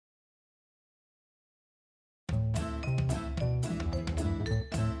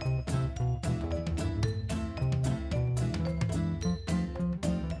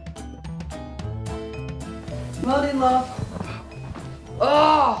Morning, love.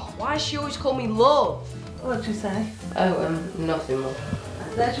 Oh, why does she always call me love? What'd you say? Oh, nothing, love.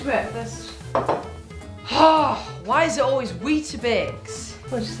 There's your breakfast. Oh, why is it always Weetabix?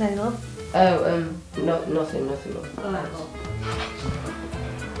 What'd you say, love? Oh, nothing, love. All right, love.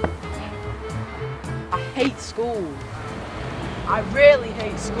 I hate school. I really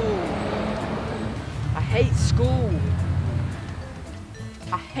hate school. I hate school.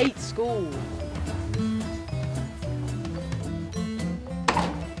 I hate school.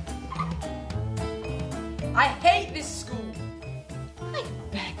 I hate this school. I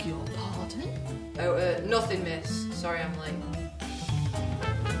beg your pardon? Oh, nothing, miss. Sorry I'm late.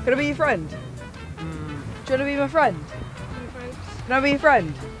 Can I be your friend? Do you want to be my friend? Can I be your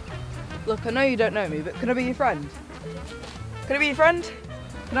friend? Look, I know you don't know me, but can I be your friend? Can I be your friend?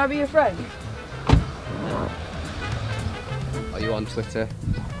 Can I be your friend? Are you on Twitter?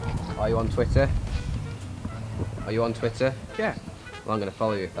 Are you on Twitter? Are you on Twitter? Yeah. Well, I'm going to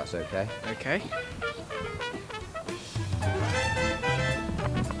follow you if that's okay. Okay.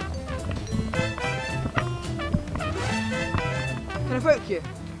 Can I poke you?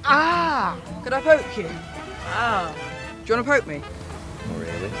 Ah! Can I poke you? Ah! Do you want to poke me? Not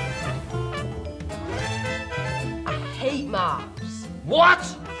really. I hate maths. What?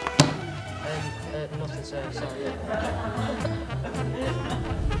 Nothing, sir. Sorry.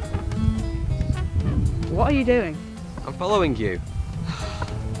 What are you doing? I'm following you.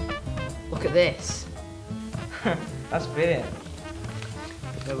 Look at this. That's brilliant.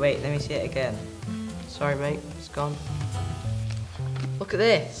 No, wait, let me see it again. Sorry, mate. It's gone. Look at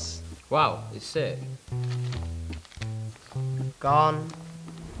this. Wow, it's sick. Gone.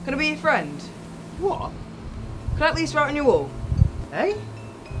 Can I be your friend? What? Can I at least write on your wall? Hey?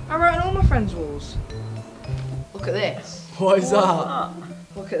 I write on all my friends' walls. Look at this. What is that?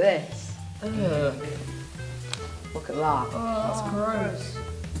 Look at this. Look at that. That's gross.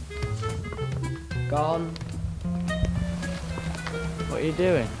 Gone. What are you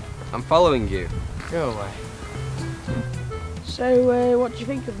doing? I'm following you. Go away. So, what do you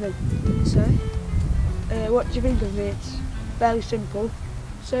think of me? Sorry? What do you think of me? It's fairly simple.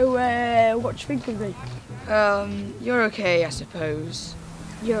 So, what do you think of me? You're okay, I suppose.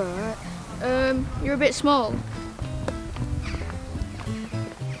 You're alright. You're a bit small.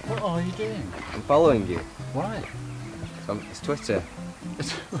 What are you doing? I'm following you. Why? It's Twitter.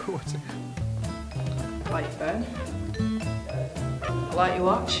 What's it? I like your phone. I like your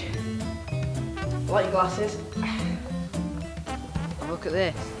watch. I like your glasses. And look at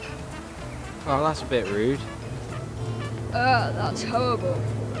this. Oh, that's a bit rude. That's horrible.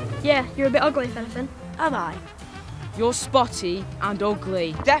 Yeah, you're a bit ugly, if anything. Am I? You're spotty and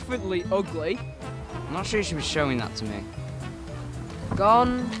ugly. Definitely ugly. I'm not sure you should be showing that to me.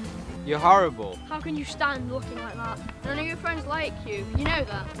 Gone. You're horrible. How can you stand looking like that? None of your friends like you. You know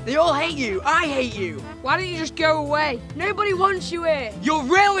that. They all hate you. I hate you. Why don't you just go away? Nobody wants you here. You're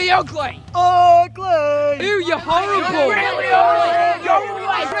really ugly. Ugly! Ew, you're horrible. You're really ugly. You're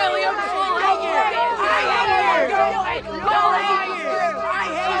really ugly.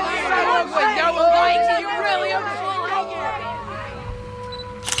 No one likes you. You're really ugly.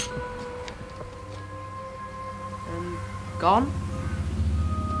 Gone.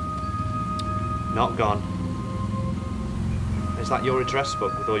 Not gone. Is that your address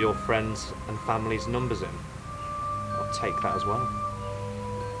book with all your friends and family's numbers in? I'll take that as well.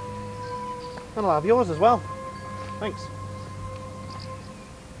 And I'll have yours as well. Thanks.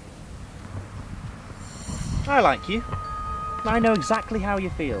 I like you. I know exactly how you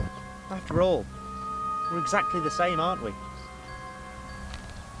feel. After all, we're exactly the same, aren't we?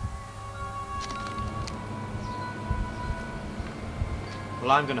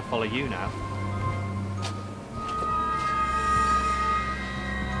 Well, I'm going to follow you now.